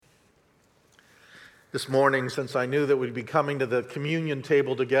this morning, since I knew that we'd be coming to the communion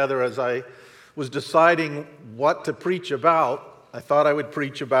table together. As I was deciding what to preach about, I thought I would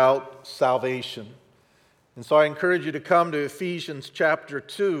preach about salvation. And so I encourage you to come to Ephesians chapter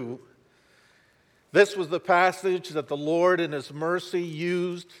 2. This was the passage that the Lord in His mercy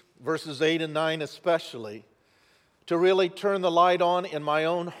used, verses 8 and 9 especially, to really turn the light on in my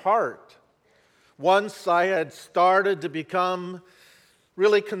own heart. Once I had started to become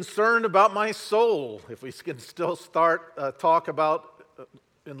really concerned about my soul, if we can still talk about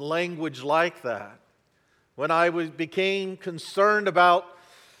in language like that. When I became concerned about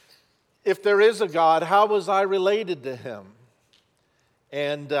if there is a God, how was I related to Him?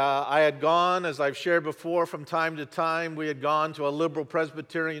 And I had gone, as I've shared before, from time to time, we had gone to a liberal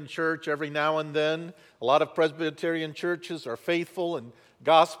Presbyterian church every now and then. A lot of Presbyterian churches are faithful and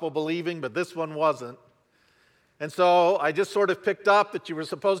gospel-believing, but this one wasn't. And so I just sort of picked up that you were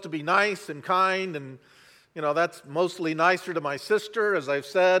supposed to be nice and kind, and that's mostly nicer to my sister, as I've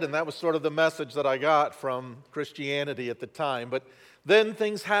said, and that was sort of the message that I got from Christianity at the time. But then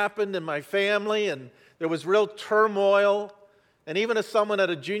things happened in my family, and there was real turmoil. And even as someone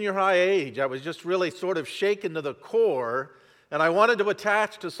at a junior high age, I was just really sort of shaken to the core, and I wanted to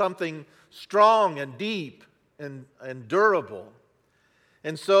attach to something strong and deep and durable.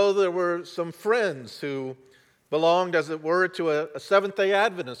 And so there were some friends who belonged, as it were, to a Seventh-day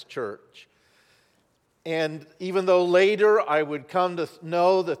Adventist church. And even though later I would come to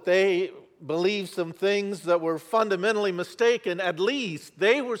know that they believed some things that were fundamentally mistaken, at least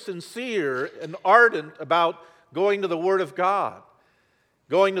they were sincere and ardent about going to the Word of God,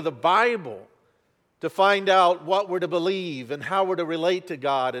 going to the Bible to find out what we're to believe and how we're to relate to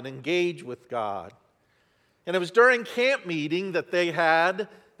God and engage with God. And it was during camp meeting that they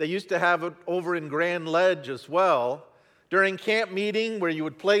used to have it over in Grand Ledge as well. During camp meeting where you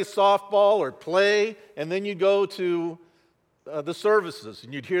would play softball or play, and then you'd go to the services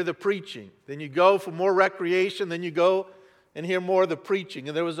and you'd hear the preaching. Then you go for more recreation, then you go and hear more of the preaching.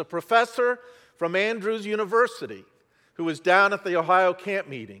 And there was a professor from Andrews University who was down at the Ohio camp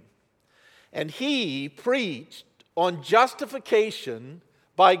meeting. And he preached on justification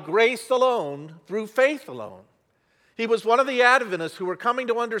by grace alone, through faith alone. He was one of the Adventists who were coming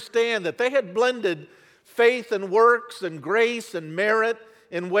to understand that they had blended faith and works and grace and merit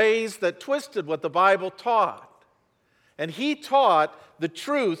in ways that twisted what the Bible taught. And he taught the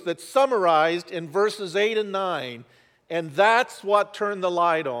truth that's summarized in verses 8 and 9, and that's what turned the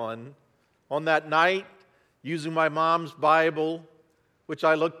light on that night, using my mom's Bible, which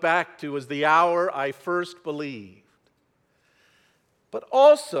I look back to as the hour I first believed. But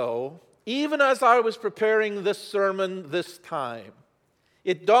also, even as I was preparing this sermon this time,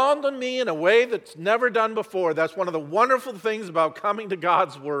 it dawned on me in a way that's never done before. That's one of the wonderful things about coming to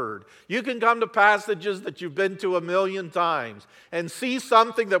God's Word. You can come to passages that you've been to a million times and see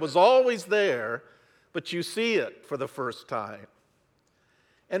something that was always there, but you see it for the first time.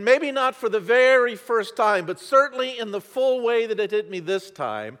 And maybe not for the very first time, but certainly in the full way that it hit me this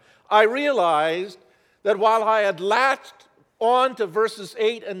time, I realized that while I had latched on to verses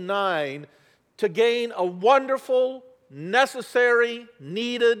 8 and 9 to gain a wonderful, necessary,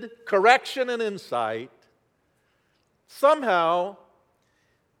 needed correction and insight, somehow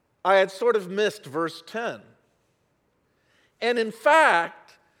I had sort of missed verse 10. And in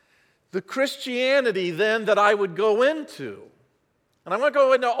fact, the Christianity then that I would go into, and I'm going to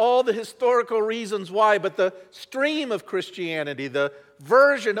go into all the historical reasons why, but the stream of Christianity, the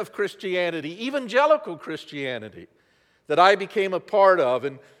version of Christianity, evangelical Christianity, that I became a part of,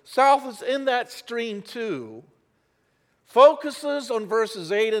 and South is in that stream too, focuses on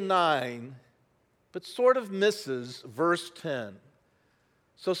verses 8 and 9, but sort of misses verse 10.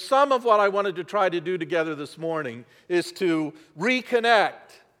 So some of what I wanted to try to do together this morning is to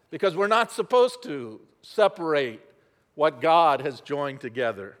reconnect, because we're not supposed to separate what God has joined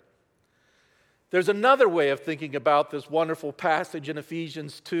together. There's another way of thinking about this wonderful passage in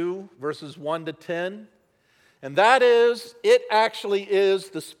Ephesians 2, verses 1 to 10. And that is, it actually is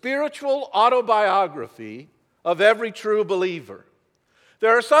the spiritual autobiography of every true believer.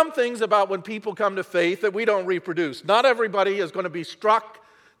 There are some things about when people come to faith that we don't reproduce. Not everybody is going to be struck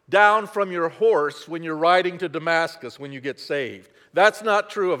down from your horse when you're riding to Damascus when you get saved. That's not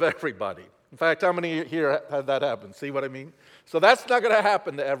true of everybody. In fact, how many here had that happen? See what I mean? So that's not going to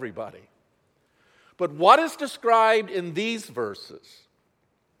happen to everybody. But what is described in these verses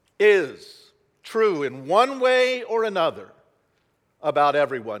is true in one way or another about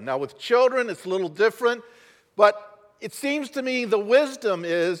everyone. Now with children it's a little different, but it seems to me the wisdom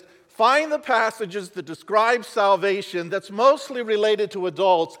is find the passages that describe salvation that's mostly related to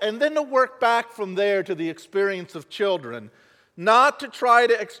adults, and then to work back from there to the experience of children. Not to try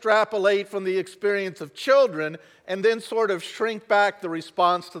to extrapolate from the experience of children and then sort of shrink back the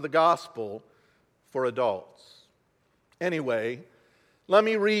response to the gospel for adults. Anyway, let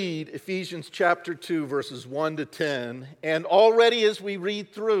me read Ephesians chapter 2, verses 1 to 10. And already as we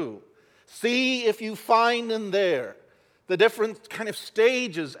read through, see if you find in there the different kind of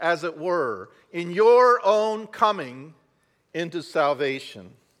stages, as it were, in your own coming into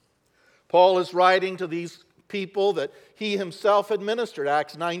salvation. Paul is writing to these people that he himself had ministered,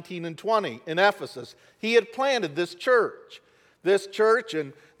 Acts 19 and 20, in Ephesus. He had planted this church. This church,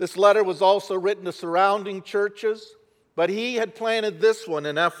 and this letter was also written to surrounding churches, but he had planted this one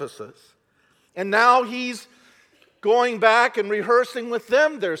in Ephesus. And now he's going back and rehearsing with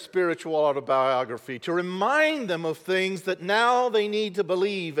them their spiritual autobiography to remind them of things that now they need to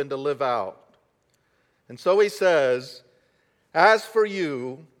believe and to live out. And so he says, as for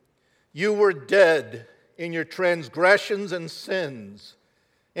you, you were dead in your transgressions and sins,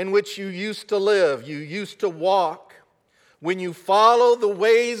 in which you used to live, you used to walk, when you follow the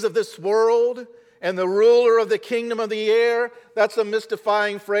ways of this world and the ruler of the kingdom of the air. That's a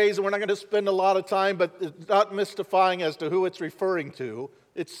mystifying phrase, and we're not going to spend a lot of time, but it's not mystifying as to who it's referring to.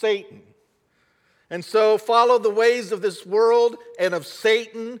 It's Satan. And so follow the ways of this world and of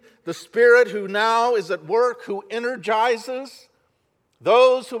Satan, the spirit who now is at work, who energizes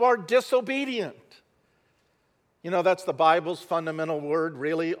those who are disobedient. You know, that's the Bible's fundamental word,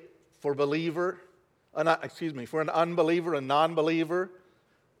 really, for believer. For an unbeliever, a non-believer.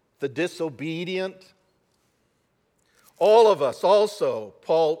 The disobedient. All of us also,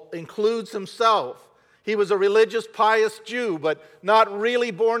 Paul includes himself. He was a religious, pious Jew, but not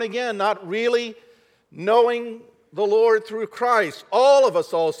really born again, not really knowing the Lord through Christ. All of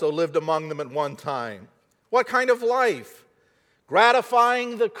us also lived among them at one time. What kind of life?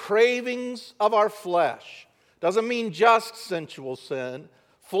 Gratifying the cravings of our flesh. Doesn't mean just sensual sin.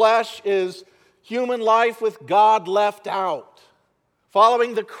 Flesh is human life with God left out.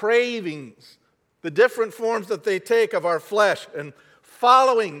 Following the cravings, the different forms that they take of our flesh, and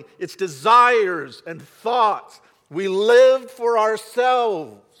following its desires and thoughts. We lived for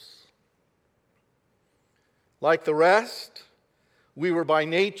ourselves. Like the rest, we were by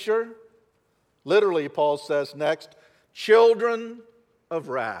nature, literally, Paul says next, children of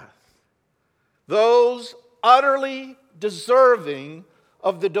wrath. Those utterly deserving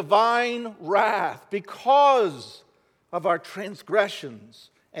of the divine wrath because of our transgressions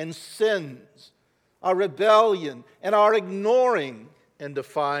and sins, our rebellion, and our ignoring and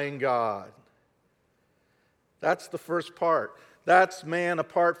defying God. That's the first part. That's man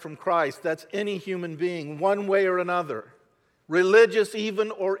apart from Christ. That's any human being, one way or another, religious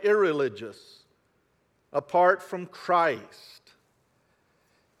even or irreligious, apart from Christ.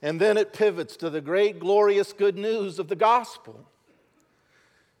 And then it pivots to the great, glorious good news of the gospel.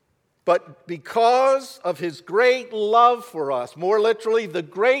 But because of his great love for us, more literally, the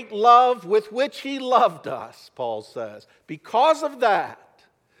great love with which he loved us, Paul says, because of that,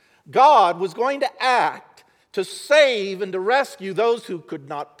 God was going to act to save and to rescue those who could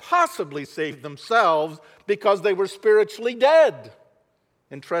not possibly save themselves because they were spiritually dead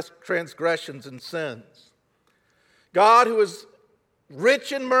in transgressions and sins. God, who is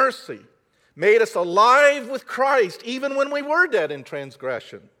rich in mercy, made us alive with Christ even when we were dead in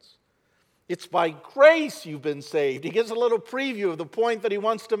transgressions. It's by grace you've been saved. He gives a little preview of the point that he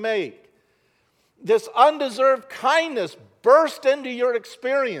wants to make. This undeserved kindness burst into your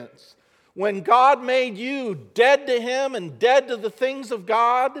experience when God made you dead to him and dead to the things of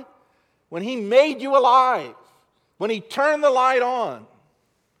God, when he made you alive, when he turned the light on.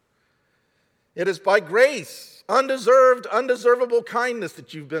 It is by grace, undeserved, undeservable kindness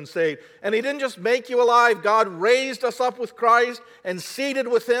that you've been saved. And he didn't just make you alive. God raised us up with Christ and seated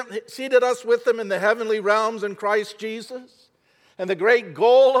us with him in the heavenly realms in Christ Jesus. And the great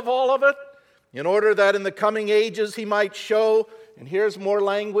goal of all of it, in order that in the coming ages he might show, and here's more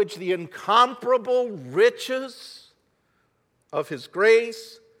language, the incomparable riches of his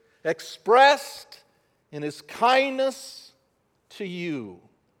grace expressed in his kindness to you,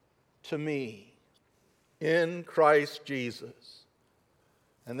 to me, in Christ Jesus.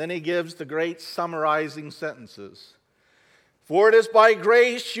 And then he gives the great summarizing sentences. For it is by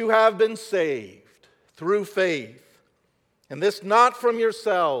grace you have been saved, through faith. And this not from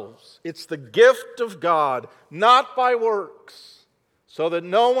yourselves. It's the gift of God, not by works, so that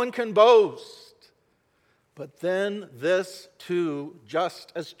no one can boast. But then this too,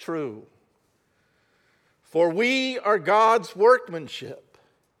 just as true. For we are God's workmanship,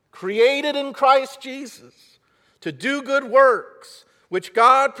 created in Christ Jesus to do good works, which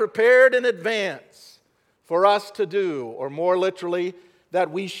God prepared in advance for us to do, or more literally,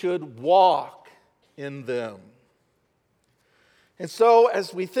 that we should walk in them. And so,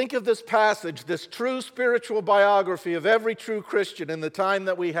 as we think of this passage, this true spiritual biography of every true Christian in the time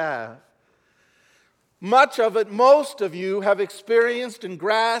that we have, much of it, most of you have experienced and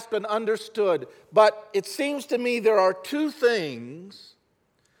grasped and understood. But it seems to me there are two things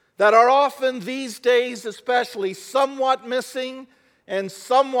that are often these days especially somewhat missing and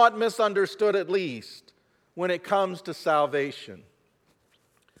somewhat misunderstood, at least, when it comes to salvation.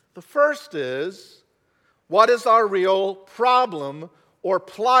 The first is, what is our real problem or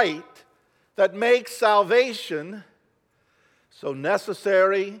plight that makes salvation so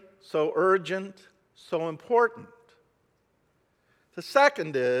necessary, so urgent, so important? The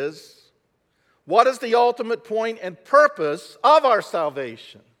second is, what is the ultimate point and purpose of our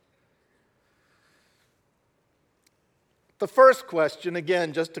salvation? The first question,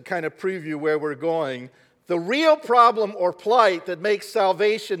 again, just to kind of preview where we're going, the real problem or plight that makes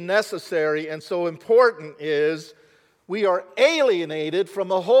salvation necessary and so important is we are alienated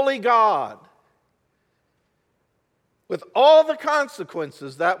from a holy God, with all the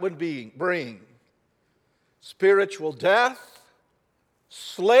consequences that would bring. Spiritual death,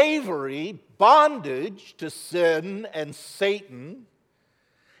 slavery, bondage to sin and Satan,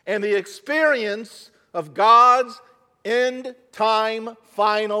 and the experience of God's end-time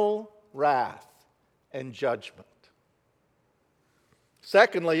final wrath and judgment.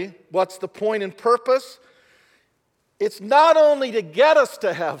 Secondly, what's the point and purpose? It's not only to get us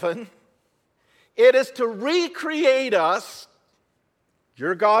to heaven, it is to recreate us.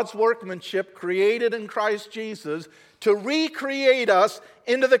 You're God's workmanship, created in Christ Jesus, to recreate us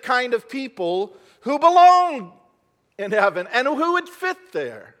into the kind of people who belong in heaven and who would fit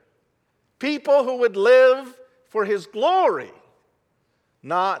there. People who would live for His glory,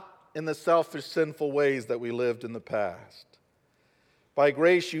 not in the selfish, sinful ways that we lived in the past. By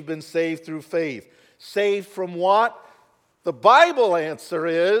grace, you've been saved through faith. Saved from what? The Bible answer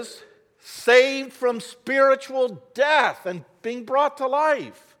is saved from spiritual death and being brought to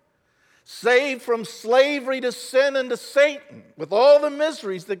life. Saved from slavery to sin and to Satan, with all the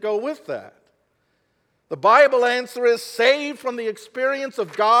miseries that go with that. The Bible answer is saved from the experience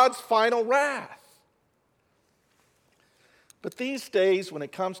of God's final wrath. But these days, when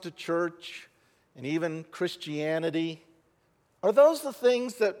it comes to church and even Christianity, are those the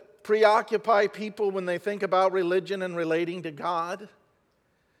things that preoccupy people when they think about religion and relating to God?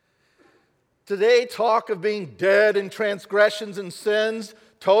 Today, talk of being dead in transgressions and sins,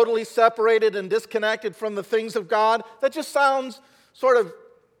 totally separated and disconnected from the things of God, that just sounds sort of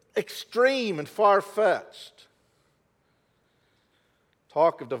extreme and far-fetched.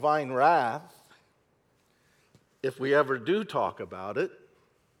 Talk of divine wrath, if we ever do talk about it,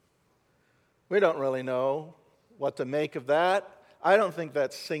 we don't really know what to make of that. I don't think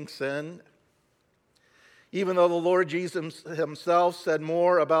that sinks in. Even though the Lord Jesus Himself said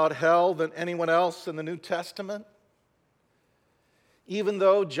more about hell than anyone else in the New Testament. Even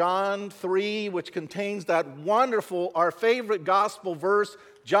though John 3, which contains that wonderful, our favorite gospel verse,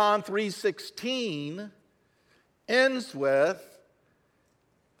 John 3:16, ends with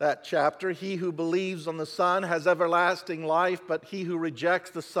that chapter, he who believes on the Son has everlasting life, but he who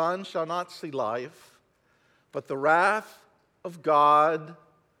rejects the Son shall not see life, but the wrath of God,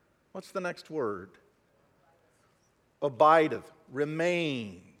 what's the next word? Abideth,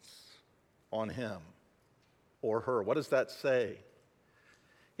 remains on him or her. What does that say?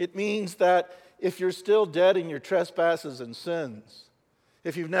 It means that if you're still dead in your trespasses and sins,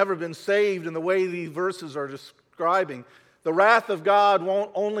 if you've never been saved in the way these verses are describing, the wrath of God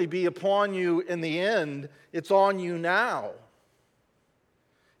won't only be upon you in the end, it's on you now.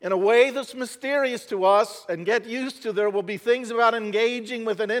 In a way that's mysterious to us, and get used to, there will be things about engaging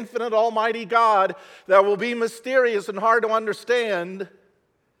with an infinite almighty God that will be mysterious and hard to understand.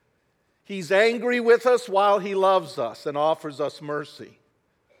 He's angry with us while He loves us and offers us mercy.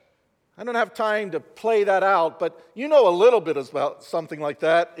 I don't have time to play that out, but you know a little bit about something like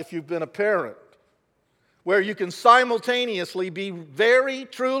that if you've been a parent, where you can simultaneously be very,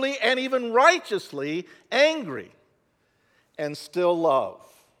 truly, and even righteously angry and still love.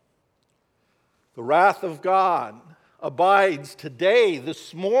 The wrath of God abides today,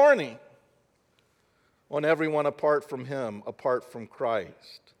 this morning, on everyone apart from Him, apart from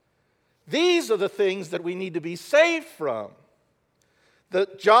Christ. These are the things that we need to be saved from.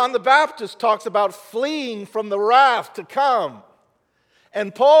 John the Baptist talks about fleeing from the wrath to come.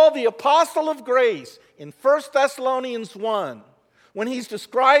 And Paul, the apostle of grace, in 1 Thessalonians 1, when he's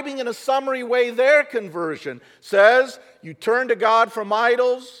describing in a summary way their conversion, says, you turn to God from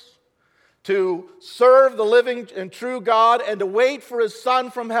idols, to serve the living and true God, and to wait for his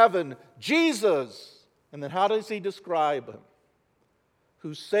Son from heaven, Jesus. And then how does he describe him?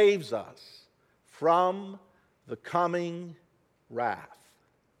 Who saves us from the coming wrath.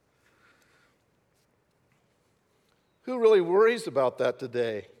 Who really worries about that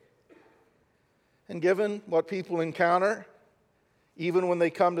today? And given what people encounter, even when they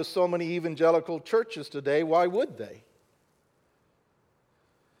come to so many evangelical churches today, why would they?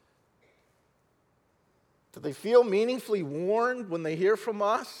 Do they feel meaningfully warned when they hear from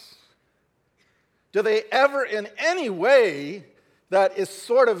us? Do they ever in any way that is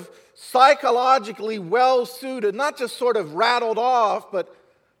sort of psychologically well-suited, not just sort of rattled off, but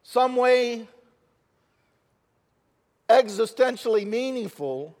some way existentially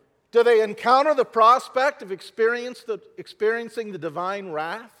meaningful, do they encounter the prospect of experiencing the divine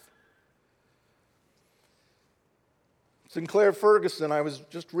wrath? Sinclair Ferguson, I was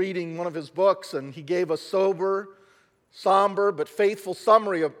just reading one of his books, and he gave a sober, somber, but faithful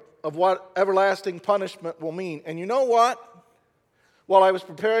summary of what everlasting punishment will mean. And you know what? While I was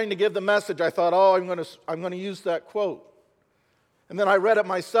preparing to give the message, I thought, I'm going to use that quote. And then I read it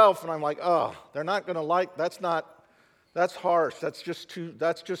myself, and I'm like, they're not going to like, that's harsh, that's just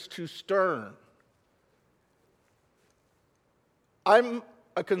too stern. I'm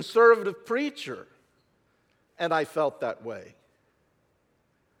a conservative preacher, and I felt that way.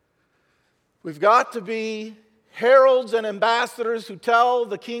 We've got to be heralds and ambassadors who tell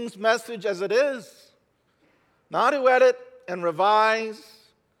the King's message as it is, not who edit and revise,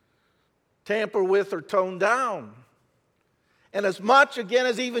 tamper with, or tone down. And as much, again,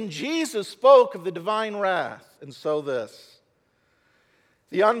 as even Jesus spoke of the divine wrath, and so this.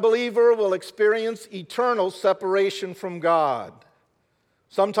 The unbeliever will experience eternal separation from God.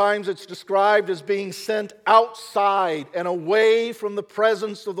 Sometimes it's described as being sent outside and away from the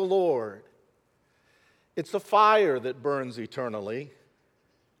presence of the Lord. It's a fire that burns eternally,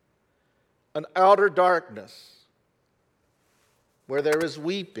 an outer darkness where there is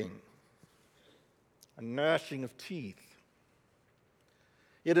weeping, a gnashing of teeth.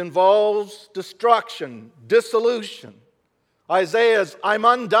 It involves destruction, dissolution. Isaiah's, I'm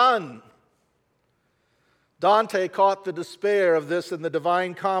undone. Dante caught the despair of this in the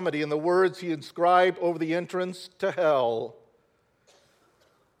Divine Comedy in the words he inscribed over the entrance to hell.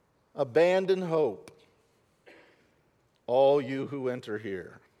 Abandon hope, all you who enter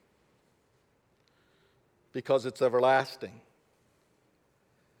here, because it's everlasting.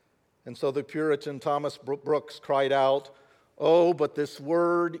 And so the Puritan Thomas Brooks cried out, oh, but this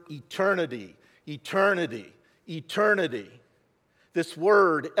word eternity, eternity, eternity. This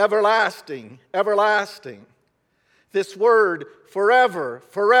word everlasting, everlasting. This word forever,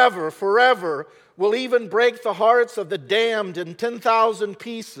 forever, forever will even break the hearts of the damned in 10,000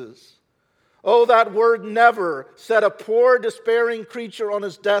 pieces. Oh, that word never, said a poor despairing creature on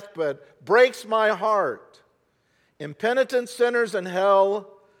his deathbed, breaks my heart. Impenitent sinners in hell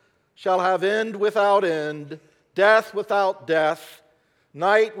shall have end without end, death without death,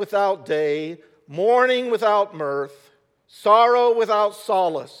 night without day, mourning without mirth, sorrow without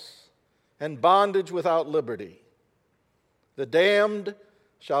solace, and bondage without liberty. The damned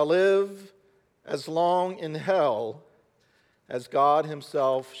shall live as long in hell as God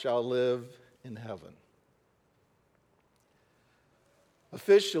himself shall live in heaven.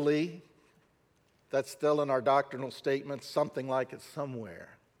 Officially, that's still in our doctrinal statement, something like it somewhere.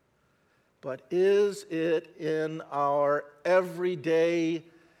 But is it in our everyday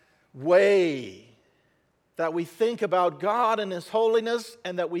way that we think about God and his holiness,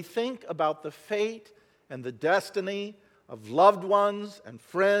 and that we think about the fate and the destiny of loved ones and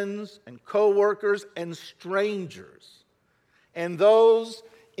friends and co-workers and strangers, and those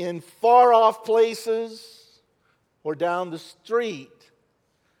in far-off places or down the street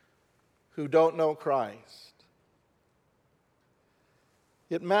who don't know Christ?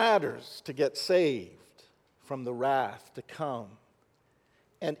 It matters to get saved from the wrath to come.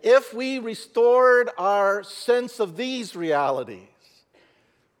 And if we restored our sense of these realities,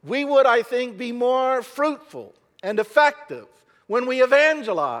 we would, I think, be more fruitful and effective when we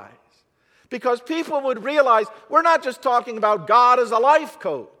evangelize. Because people would realize we're not just talking about God as a life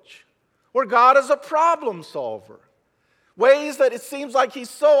coach or God as a problem solver. Ways that it seems like he's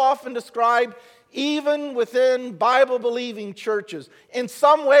so often described even within Bible-believing churches. In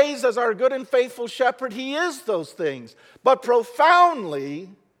some ways, as our good and faithful shepherd, he is those things. But profoundly,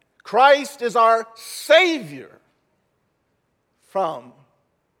 Christ is our Savior from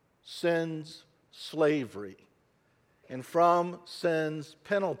sin's slavery and from sin's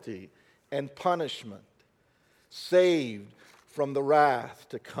penalty and punishment, saved from the wrath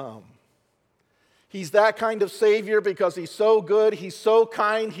to come. He's that kind of Savior because He's so good, He's so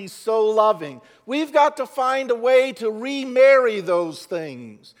kind, He's so loving. We've got to find a way to remarry those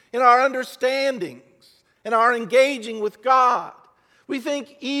things in our understandings, in our engaging with God. We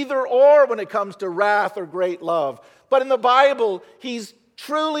think either or when it comes to wrath or great love. But in the Bible, He's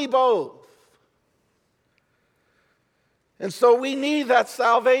truly both. And so we need that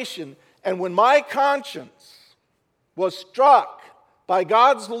salvation. And when my conscience was struck by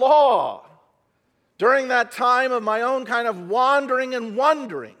God's law during that time of my own kind of wandering and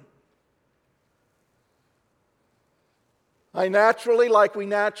wondering, I naturally, like we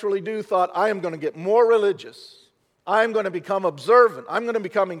naturally do, thought, I am going to get more religious. I'm going to become observant. I'm going to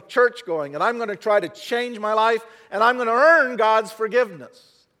become church-going, and I'm going to try to change my life, and I'm going to earn God's forgiveness.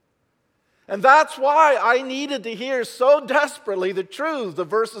 And that's why I needed to hear so desperately the truths of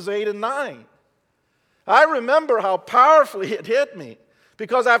verses 8 and 9. I remember how powerfully it hit me,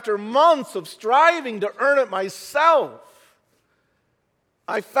 because after months of striving to earn it myself,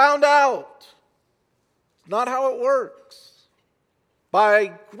 I found out it's not how it works.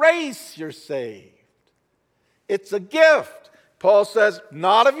 By grace you're saved. It's a gift. Paul says,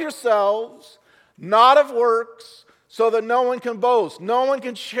 not of yourselves, not of works, so that no one can boast. No one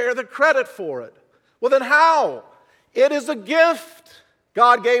can share the credit for it. Well, then how? It is a gift.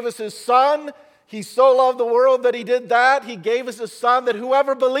 God gave us His Son. He so loved the world that He did that. He gave us His Son that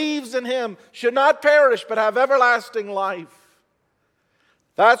whoever believes in Him should not perish but have everlasting life.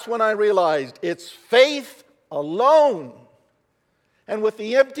 That's when I realized it's faith alone. And with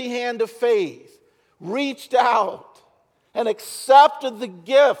the empty hand of faith, reached out and accepted the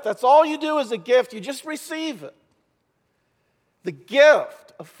gift. That's all you do is a gift. You just receive it. The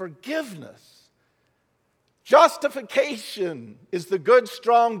gift of forgiveness. Justification is the good,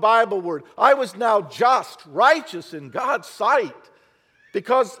 strong Bible word. I was now just, righteous in God's sight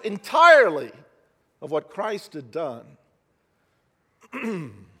because entirely of what Christ had done.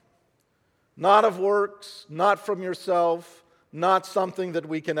 Not of works, not from yourself, not something that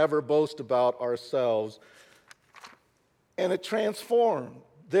we can ever boast about ourselves. And it transformed.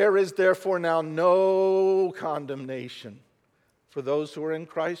 There is therefore now no condemnation for those who are in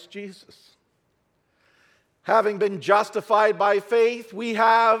Christ Jesus. Having been justified by faith, we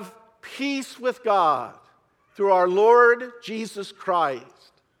have peace with God through our Lord Jesus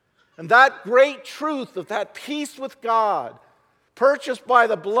Christ. And that great truth of that peace with God, purchased by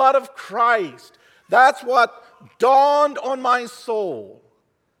the blood of Christ, that's what dawned on my soul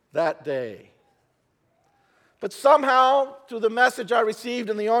that day. But somehow, through the message I received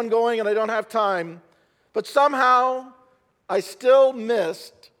and the ongoing, and I don't have time, but somehow I still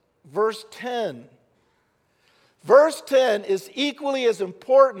missed verse 10. Verse 10 is equally as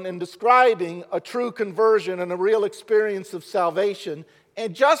important in describing a true conversion and a real experience of salvation.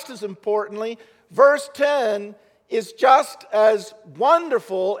 And just as importantly, verse 10 is just as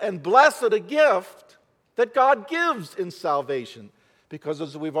wonderful and blessed a gift that God gives in salvation. Because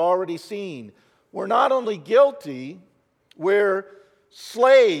as we've already seen, we're not only guilty, we're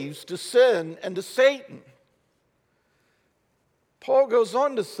slaves to sin and to Satan. Paul goes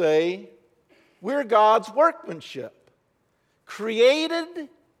on to say, we're God's workmanship, created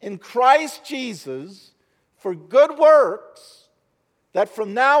in Christ Jesus for good works that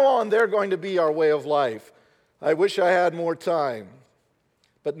from now on they're going to be our way of life. I wish I had more time.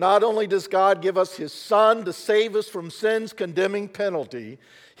 But not only does God give us His Son to save us from sin's condemning penalty,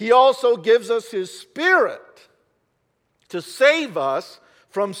 He also gives us His Spirit to save us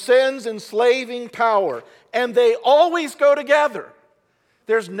from sin's enslaving power. And they always go together.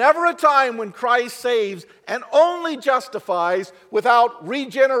 There's never a time when Christ saves and only justifies without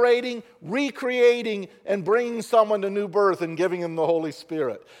regenerating, recreating, and bringing someone to new birth and giving them the Holy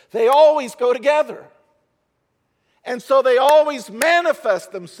Spirit. They always go together. And so they always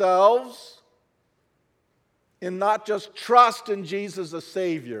manifest themselves in not just trust in Jesus as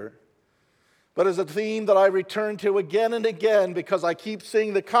Savior, but as a theme that I return to again and again because I keep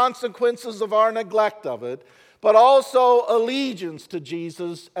seeing the consequences of our neglect of it, but also allegiance to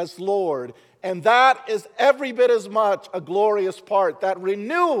Jesus as Lord. And that is every bit as much a glorious part, that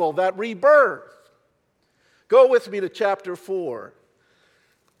renewal, that rebirth. Go with me to chapter 4.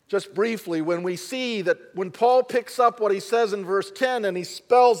 Just briefly, when we see that when Paul picks up what he says in verse 10 and he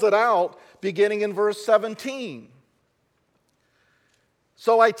spells it out beginning in verse 17.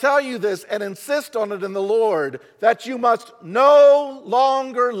 So I tell you this and insist on it in the Lord, that you must no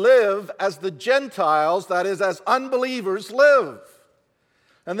longer live as the Gentiles, that is, as unbelievers live.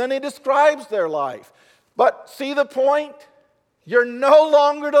 And then he describes their life. But see the point? You're no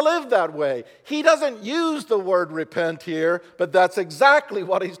longer to live that way. He doesn't use the word repent here, but that's exactly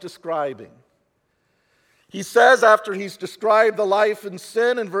what he's describing. He says, after he's described the life in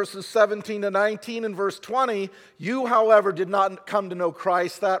sin in verses 17 to 19 and verse 20, you, however, did not come to know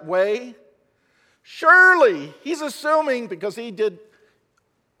Christ that way. Surely, he's assuming, because he did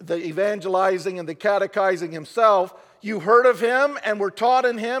the evangelizing and the catechizing himself, you heard of him and were taught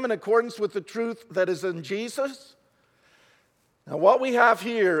in him in accordance with the truth that is in Jesus. Now, what we have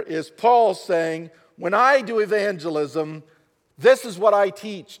here is Paul saying, when I do evangelism, this is what I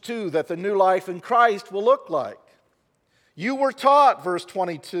teach too, that the new life in Christ will look like. You were taught, verse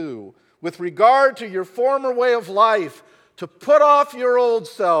 22, with regard to your former way of life, to put off your old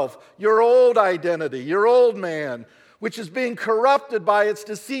self, your old identity, your old man, which is being corrupted by its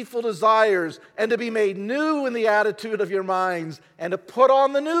deceitful desires, and to be made new in the attitude of your minds, and to put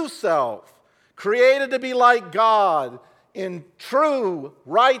on the new self, created to be like God in true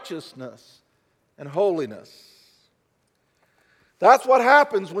righteousness and holiness. That's what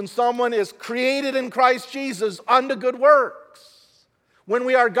happens when someone is created in Christ Jesus unto good works. When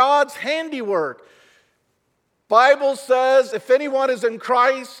we are God's handiwork. Bible says if anyone is in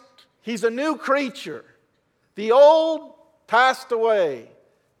Christ, he's a new creature. The old passed away.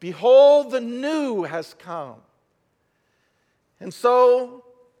 Behold, the new has come. And so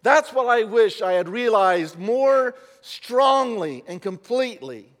that's what I wish I had realized more strongly and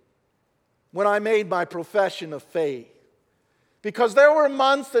completely when I made my profession of faith. Because there were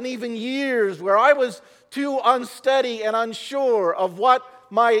months and even years where I was too unsteady and unsure of what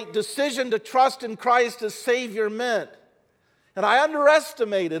my decision to trust in Christ as Savior meant. And I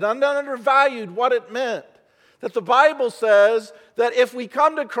underestimated and undervalued what it meant. That the Bible says that if we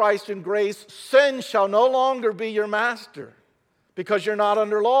come to Christ in grace, sin shall no longer be your master. Because you're not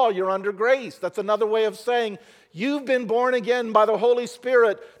under law, you're under grace. That's another way of saying you've been born again by the Holy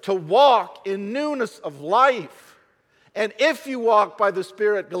Spirit to walk in newness of life. And if you walk by the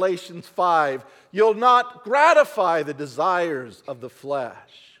Spirit, Galatians 5, you'll not gratify the desires of the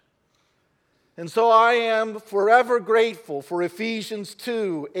flesh. And so I am forever grateful for Ephesians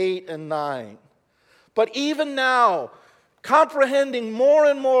 2, 8 and 9. But even now, comprehending more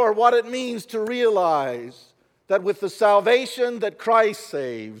and more what it means to realize that with the salvation that Christ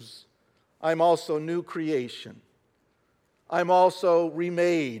saves, I'm also new creation. I'm also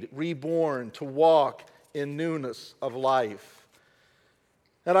remade, reborn to walk in newness of life.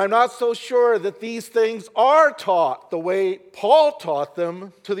 And I'm not so sure that these things are taught the way Paul taught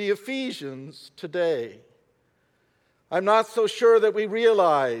them to the Ephesians today. I'm not so sure that we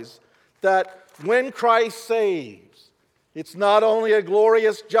realize that when Christ saves, it's not only a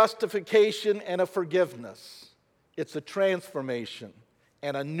glorious justification and a forgiveness, it's a transformation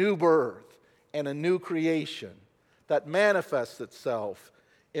and a new birth and a new creation that manifests itself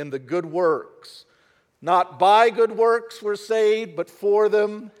in the good works. Not by good works we're saved, but for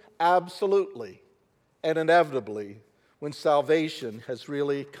them absolutely and inevitably when salvation has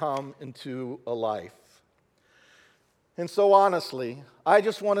really come into a life. And so honestly, I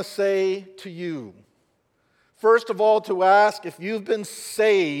just want to say to you, first of all, to ask if you've been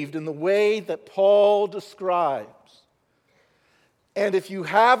saved in the way that Paul describes. And if you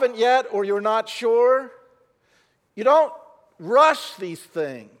haven't yet or you're not sure, you don't rush these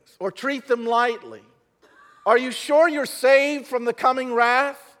things or treat them lightly. Are you sure you're saved from the coming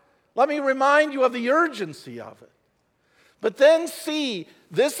wrath? Let me remind you of the urgency of it. But then see,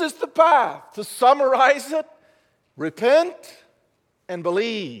 this is the path. To summarize it, repent and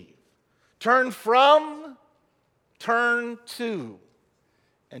believe. Turn from, turn to.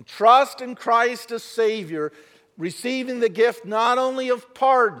 And trust in Christ as Savior, receiving the gift not only of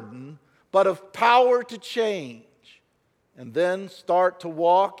pardon, but of power to change. And then start to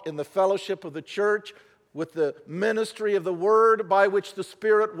walk in the fellowship of the church with the ministry of the Word by which the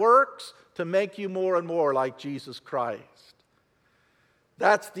Spirit works to make you more and more like Jesus Christ.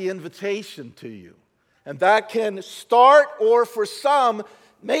 That's the invitation to you. And that can start, or for some,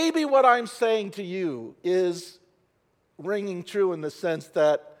 maybe what I'm saying to you is ringing true in the sense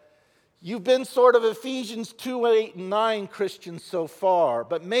that you've been sort of Ephesians 2, 8, and 9 Christians so far.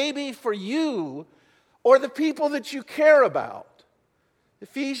 But maybe for you, or the people that you care about,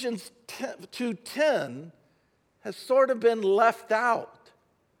 Ephesians 2:10 has sort of been left out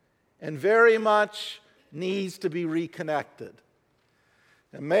and very much needs to be reconnected.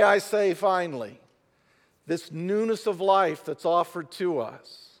 And may I say finally, this newness of life that's offered to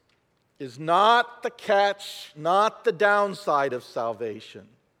us is not the catch, not the downside of salvation.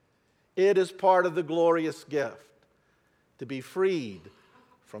 It is part of the glorious gift to be freed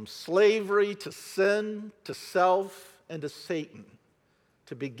from slavery to sin to self and to Satan,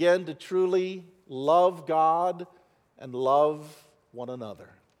 to begin to truly love God and love one another.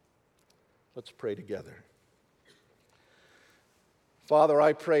 Let's pray together. Father,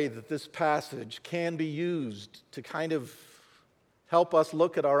 I pray that this passage can be used to kind of help us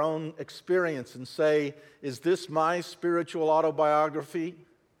look at our own experience and say, is this my spiritual autobiography?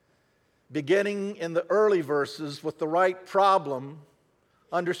 Beginning in the early verses with the right problem,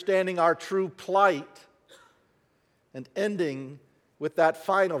 understanding our true plight, and ending with that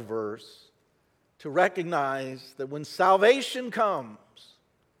final verse to recognize that when salvation comes,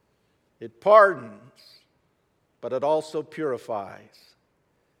 it pardons, but it also purifies.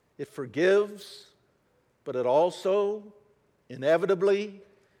 It forgives, but it also inevitably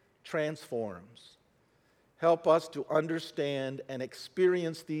transforms. Help us to understand and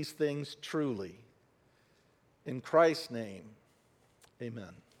experience these things truly. In Christ's name,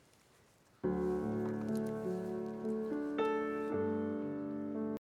 amen.